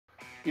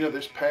You know,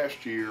 this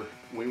past year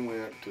we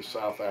went to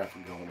South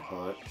Africa on a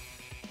hunt,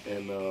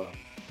 and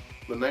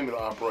the name of the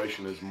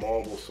operation is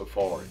Marvel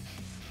Safaris.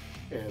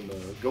 And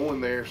going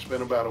there,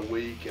 spent about a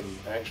week, and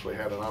actually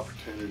had an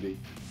opportunity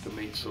to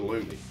meet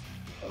Salome.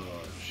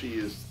 She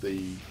is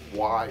the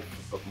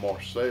wife of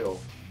Marcel,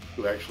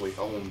 who actually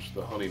owns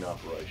the hunting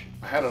operation.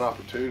 I had an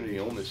opportunity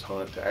on this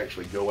hunt to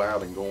actually go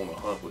out and go on a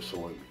hunt with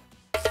Salome.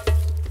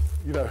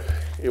 You know,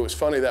 it was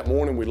funny, that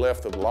morning we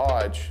left the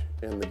lodge,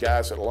 and the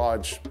guys at the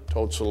lodge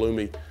told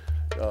Salome,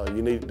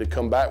 you needed to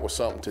come back with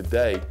something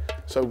today.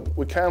 So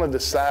we kind of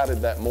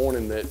decided that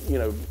morning that, you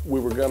know, we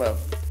were gonna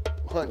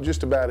hunt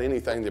just about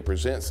anything that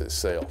presents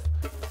itself.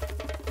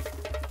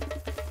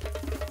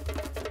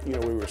 You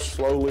know, we were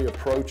slowly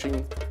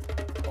approaching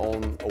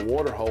on a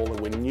water hole, and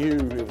we knew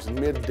it was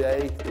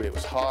midday, it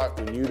was hot,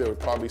 we knew there were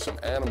probably some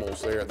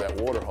animals there at that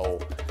water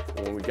hole.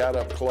 And when we got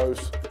up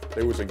close,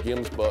 there was a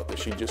gemsbuck that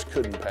she just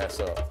couldn't pass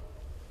up.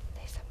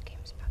 There's some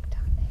gemsbuck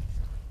down there,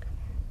 so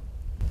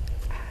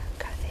I'm gonna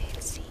go there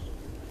and see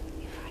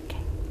if I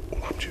can.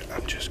 Well,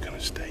 I'm just gonna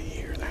stay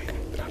here. I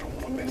don't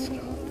want to mess it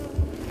up.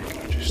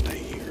 I'll just stay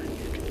here and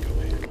you can go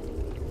ahead.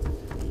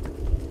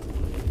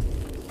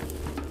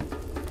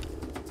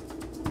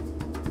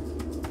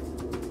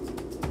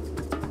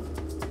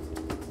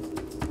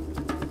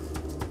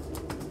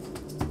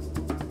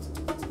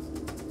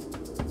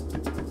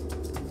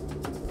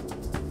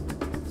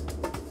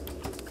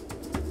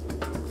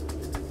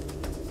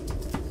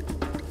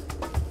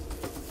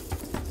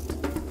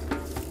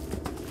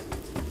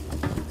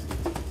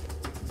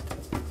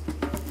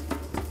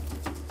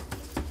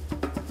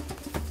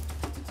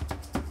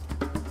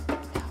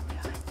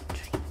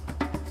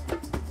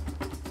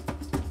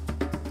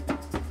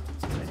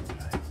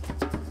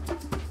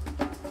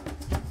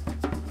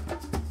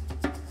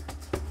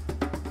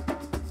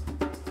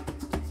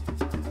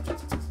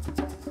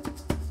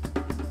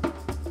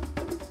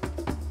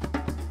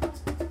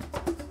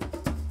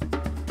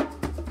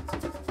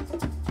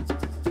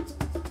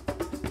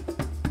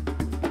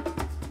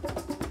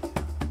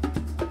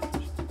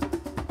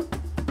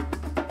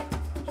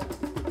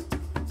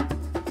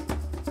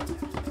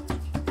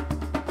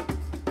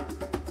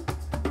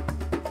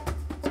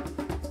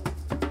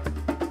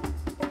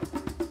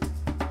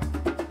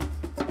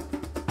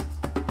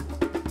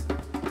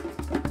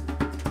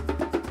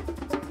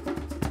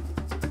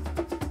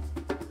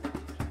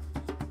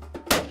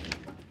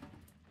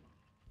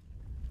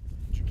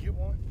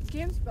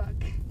 Gemsbuck.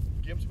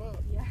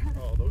 Gemsbuck? Yeah.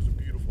 Oh, those are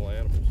beautiful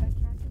animals.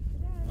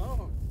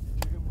 Oh.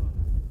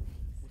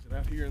 Was it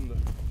out here in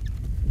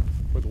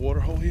where the water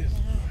hole is?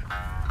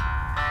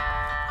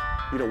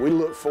 Yeah. You know, we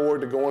look forward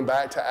to going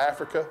back to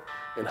Africa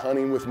and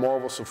hunting with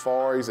Marvel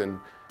Safaris and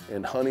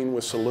hunting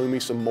with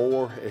Salome some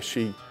more as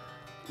she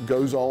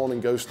goes on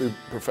and goes through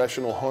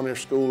professional hunter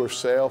school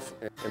herself,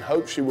 and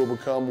hope she will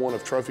become one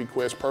of Trophy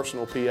Quest's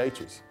personal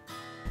PHs.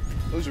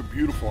 Those are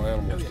beautiful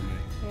animals to me.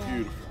 Yeah.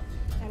 Beautiful.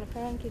 And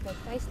apparently they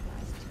taste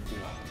nice too.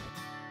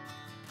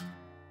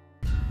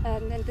 Yeah.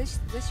 And this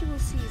you will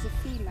see is a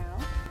female.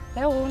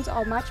 Their horns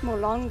are much more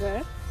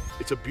longer.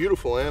 It's a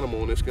beautiful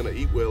animal, and it's going to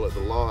eat well at the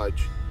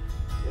lodge.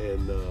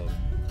 And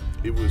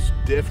it was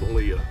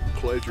definitely a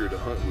pleasure to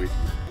hunt with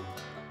you.